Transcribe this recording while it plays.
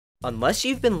Unless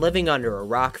you've been living under a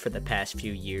rock for the past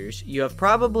few years, you have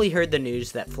probably heard the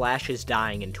news that Flash is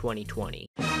dying in 2020.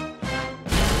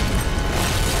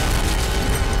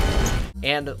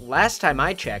 And last time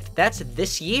I checked, that's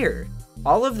this year!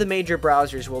 All of the major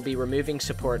browsers will be removing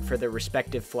support for their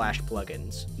respective Flash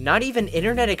plugins. Not even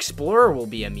Internet Explorer will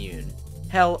be immune.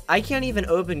 Hell, I can't even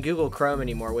open Google Chrome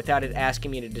anymore without it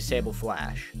asking me to disable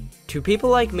Flash. To people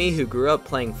like me who grew up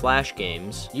playing Flash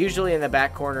games, usually in the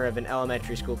back corner of an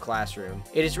elementary school classroom,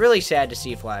 it is really sad to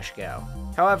see Flash go.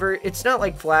 However, it's not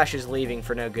like Flash is leaving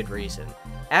for no good reason.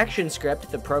 ActionScript,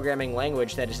 the programming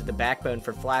language that is the backbone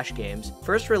for Flash games,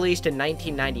 first released in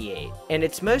 1998, and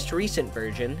its most recent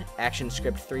version,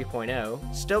 ActionScript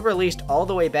 3.0, still released all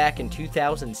the way back in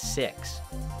 2006.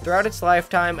 Throughout its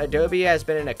lifetime, Adobe has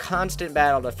been in a constant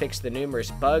battle to fix the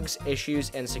numerous bugs,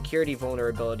 issues, and security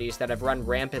vulnerabilities that have run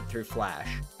rampant through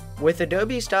Flash. With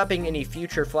Adobe stopping any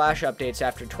future Flash updates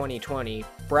after 2020,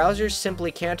 browsers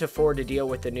simply can't afford to deal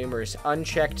with the numerous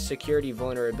unchecked security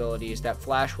vulnerabilities that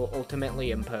Flash will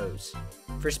ultimately impose.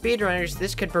 For speedrunners,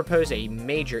 this could propose a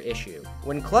major issue.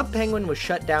 When Club Penguin was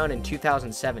shut down in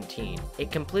 2017,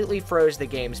 it completely froze the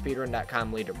game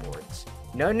speedrun.com leaderboards.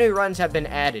 No new runs have been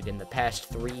added in the past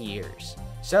 3 years.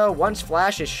 So, once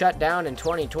Flash is shut down in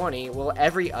 2020, will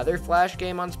every other Flash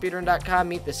game on speedrun.com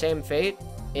meet the same fate?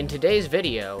 In today's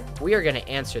video, we are going to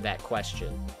answer that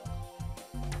question.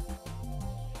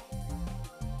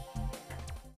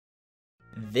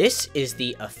 This is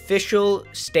the official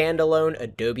standalone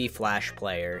Adobe Flash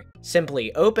player.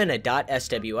 Simply open a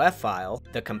 .swf file,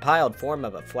 the compiled form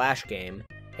of a Flash game,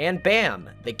 and bam,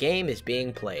 the game is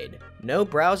being played. No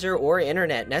browser or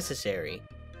internet necessary.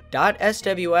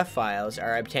 .swf files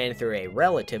are obtained through a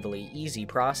relatively easy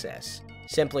process.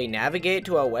 Simply navigate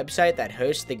to a website that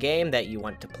hosts the game that you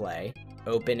want to play,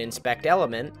 open Inspect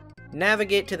Element,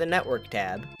 navigate to the Network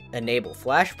tab, enable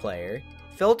Flash Player,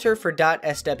 filter for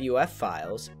 .swf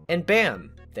files, and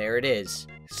bam, there it is.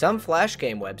 Some Flash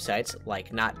game websites,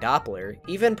 like Not Doppler,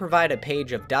 even provide a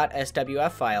page of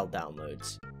 .swf file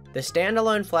downloads. The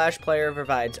standalone Flash player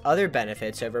provides other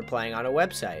benefits over playing on a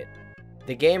website.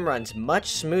 The game runs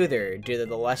much smoother due to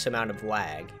the less amount of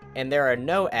lag, and there are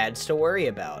no ads to worry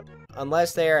about,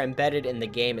 unless they are embedded in the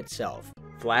game itself.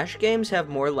 Flash games have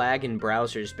more lag in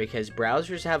browsers because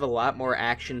browsers have a lot more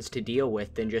actions to deal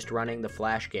with than just running the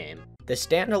Flash game. The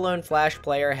standalone Flash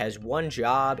player has one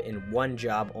job and one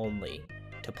job only: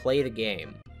 to play the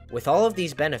game. With all of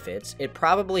these benefits, it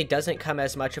probably doesn't come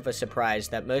as much of a surprise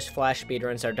that most Flash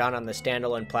speedruns are done on the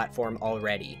standalone platform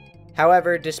already.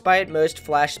 However, despite most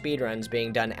Flash speedruns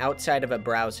being done outside of a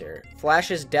browser,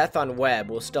 Flash's death on web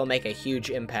will still make a huge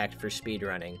impact for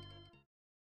speedrunning.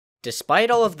 Despite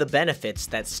all of the benefits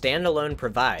that standalone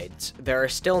provides, there are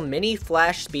still many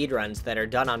Flash speedruns that are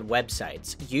done on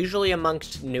websites, usually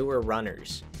amongst newer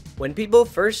runners. When people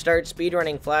first start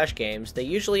speedrunning Flash games, they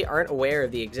usually aren't aware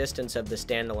of the existence of the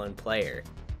standalone player.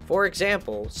 For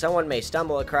example, someone may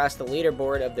stumble across the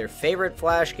leaderboard of their favorite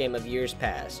Flash game of years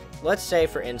past. Let's say,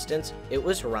 for instance, it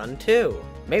was Run 2.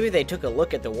 Maybe they took a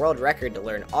look at the world record to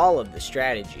learn all of the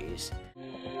strategies.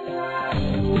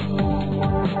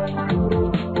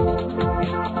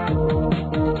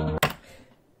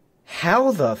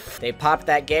 How the f? They popped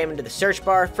that game into the search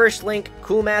bar, first link,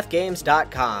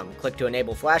 coolmathgames.com. Click to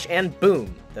enable Flash, and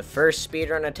boom! The first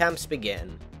speedrun attempts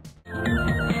begin.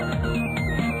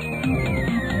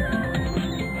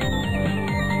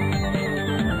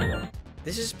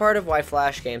 This is part of why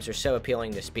Flash games are so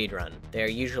appealing to speedrun. They are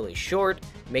usually short,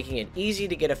 making it easy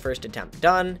to get a first attempt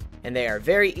done, and they are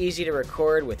very easy to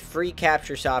record with free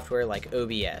capture software like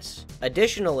OBS.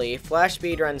 Additionally, Flash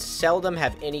speedruns seldom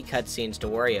have any cutscenes to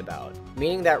worry about,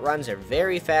 meaning that runs are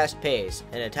very fast-paced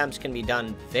and attempts can be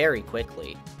done very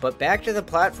quickly. But back to the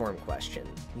platform question.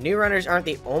 New runners aren't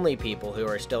the only people who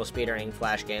are still speedrunning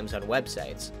Flash games on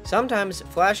websites. Sometimes,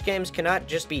 Flash games cannot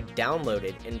just be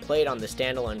downloaded and played on the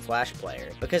standalone Flash player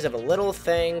because of a little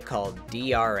thing called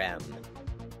DRM.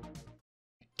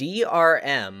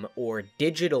 DRM, or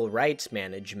Digital Rights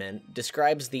Management,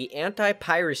 describes the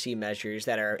anti-piracy measures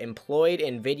that are employed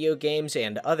in video games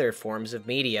and other forms of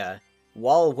media.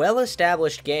 While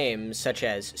well-established games, such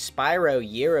as Spyro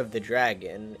Year of the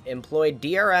Dragon, employed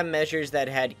DRM measures that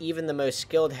had even the most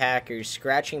skilled hackers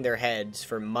scratching their heads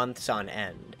for months on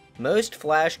end, most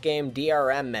Flash game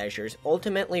DRM measures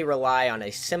ultimately rely on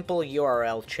a simple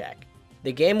URL check.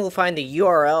 The game will find the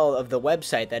URL of the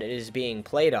website that it is being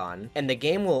played on, and the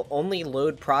game will only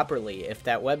load properly if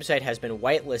that website has been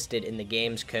whitelisted in the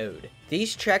game's code.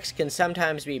 These checks can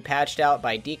sometimes be patched out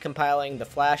by decompiling the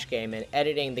Flash game and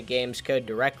editing the game's code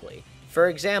directly. For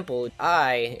example,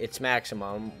 its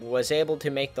maximum, was able to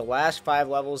make the last 5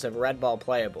 levels of Red Ball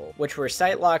playable, which were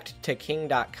site-locked to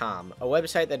king.com, a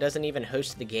website that doesn't even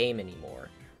host the game anymore.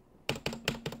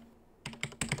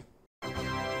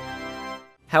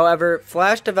 However,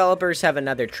 Flash developers have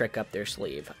another trick up their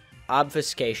sleeve: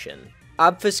 obfuscation.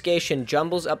 Obfuscation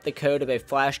jumbles up the code of a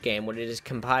Flash game when it is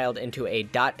compiled into a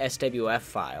 .swf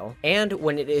file, and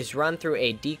when it is run through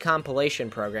a decompilation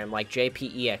program like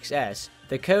JPEXS,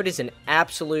 the code is an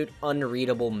absolute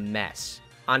unreadable mess.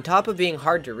 On top of being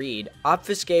hard to read,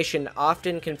 obfuscation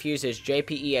often confuses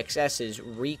JPEXS's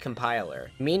recompiler,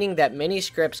 meaning that many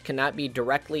scripts cannot be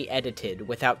directly edited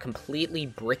without completely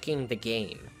bricking the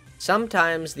game.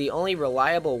 Sometimes, the only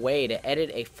reliable way to edit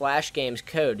a Flash game's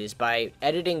code is by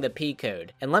editing the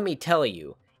P-code, and let me tell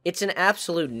you, it's an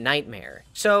absolute nightmare.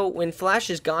 So, when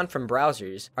Flash is gone from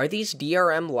browsers, are these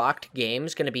DRM-locked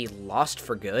games going to be lost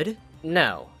for good?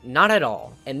 No, not at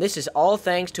all, and this is all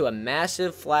thanks to a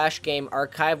massive Flash game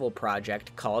archival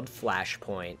project called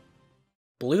Flashpoint.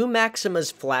 Blue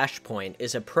Maxima's Flashpoint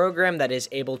is a program that is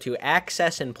able to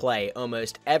access and play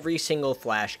almost every single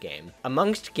Flash game,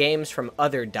 amongst games from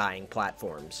other dying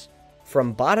platforms.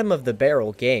 From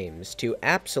bottom-of-the-barrel games to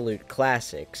absolute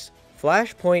classics,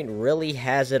 Flashpoint really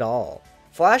has it all.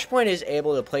 Flashpoint is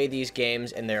able to play these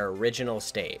games in their original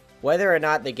state, whether or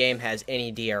not the game has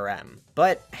any DRM.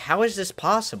 But how is this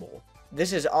possible?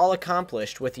 This is all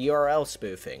accomplished with URL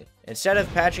spoofing. Instead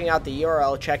of patching out the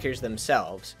URL checkers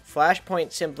themselves,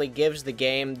 Flashpoint simply gives the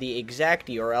game the exact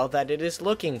URL that it is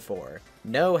looking for.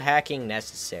 No hacking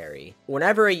necessary.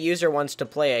 Whenever a user wants to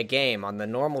play a game on the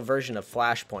normal version of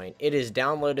Flashpoint, it is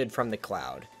downloaded from the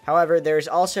cloud. However, there's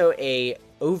also a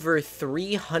over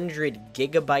 300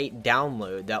 gigabyte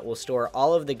download that will store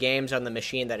all of the games on the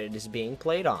machine that it is being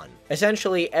played on.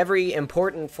 Essentially, every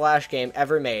important Flash game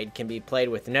ever made can be played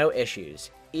with no issues,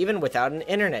 even without an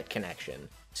internet connection.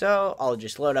 So, I'll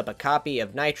just load up a copy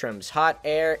of Nitrom's Hot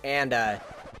Air and,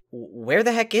 where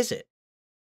the heck is it?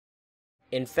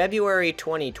 In February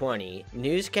 2020,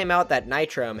 news came out that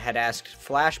Nitrom had asked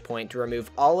Flashpoint to remove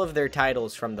all of their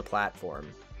titles from the platform.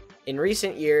 In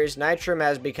recent years, Nitrom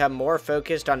has become more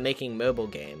focused on making mobile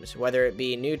games, whether it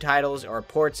be new titles or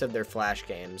ports of their Flash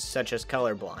games, such as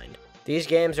Colorblind. These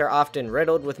games are often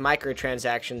riddled with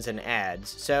microtransactions and ads,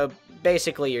 so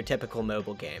basically your typical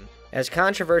mobile game. As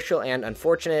controversial and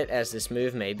unfortunate as this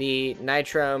move may be,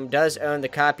 Nitrom does own the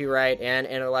copyright and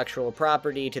intellectual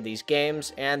property to these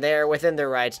games, and they are within their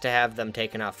rights to have them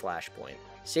taken off Flashpoint.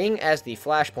 Seeing as the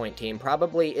Flashpoint team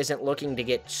probably isn't looking to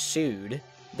get sued,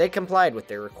 they complied with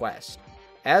their request.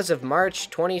 As of March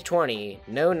 2020,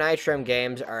 no Nitrom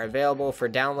games are available for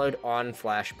download on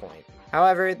Flashpoint.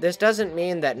 However, this doesn't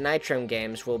mean that Nitrom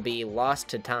games will be lost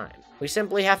to time. We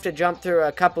simply have to jump through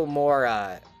a couple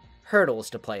more, hurdles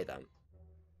to play them.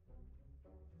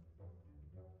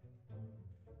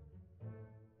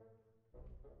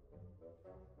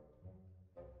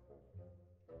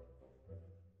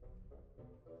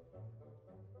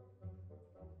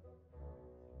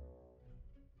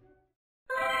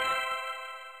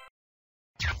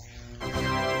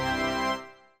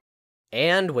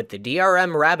 And with the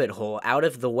DRM rabbit hole out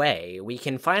of the way, we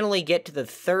can finally get to the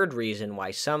third reason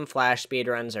why some Flash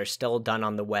speedruns are still done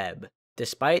on the web.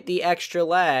 Despite the extra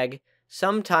lag,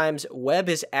 sometimes web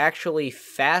is actually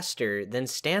faster than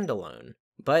standalone.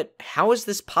 But how is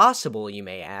this possible, you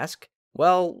may ask?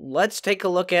 Well, let's take a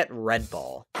look at Red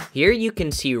Ball. Here you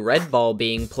can see Red Ball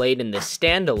being played in the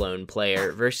standalone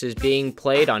player versus being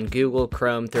played on Google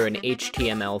Chrome through an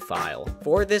HTML file.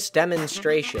 For this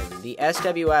demonstration, the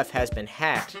SWF has been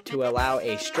hacked to allow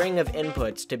a string of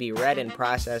inputs to be read and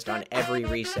processed on every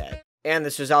reset. And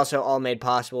this was also all made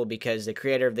possible because the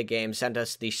creator of the game sent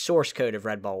us the source code of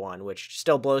Red Ball 1, which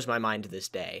still blows my mind to this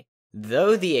day.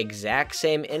 Though the exact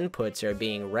same inputs are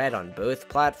being read on both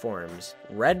platforms,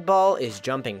 Red Ball is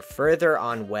jumping further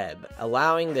on web,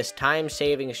 allowing this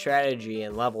time-saving strategy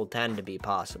in level 10 to be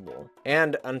possible.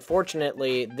 And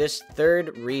unfortunately, this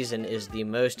third reason is the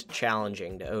most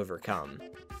challenging to overcome.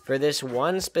 For this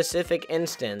one specific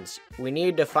instance, we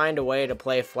need to find a way to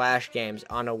play Flash games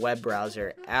on a web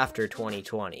browser after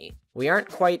 2020. We aren't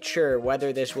quite sure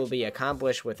whether this will be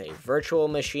accomplished with a virtual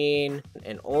machine,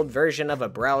 an old version of a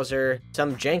browser,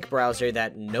 some jank browser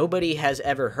that nobody has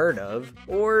ever heard of,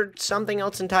 or something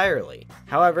else entirely.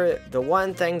 However, the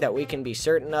one thing that we can be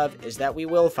certain of is that we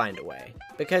will find a way,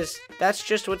 because that's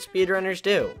just what speedrunners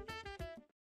do.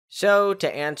 So,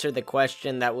 to answer the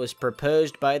question that was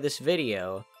proposed by this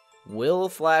video, Will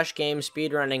Flash game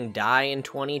speedrunning die in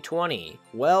 2020?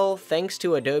 Well, thanks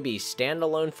to Adobe's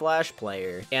standalone Flash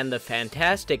player and the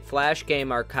fantastic Flash game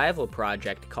archival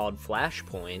project called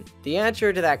Flashpoint, the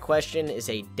answer to that question is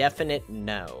a definite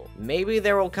no. Maybe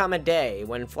there will come a day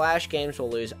when Flash games will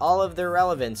lose all of their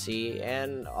relevancy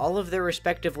and all of their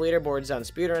respective leaderboards on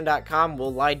speedrun.com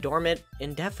will lie dormant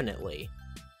indefinitely.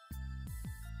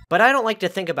 But I don't like to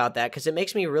think about that because it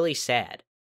makes me really sad.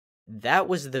 That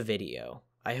was the video.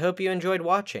 I hope you enjoyed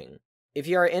watching. If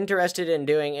you are interested in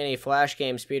doing any Flash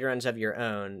game speedruns of your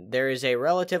own, there is a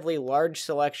relatively large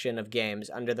selection of games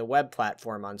under the web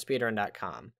platform on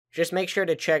speedrun.com. Just make sure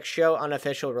to check Show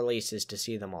Unofficial Releases to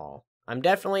see them all. I'm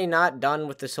definitely not done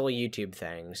with this whole YouTube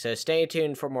thing, so stay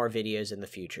tuned for more videos in the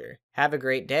future. Have a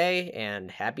great day,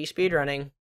 and happy speedrunning!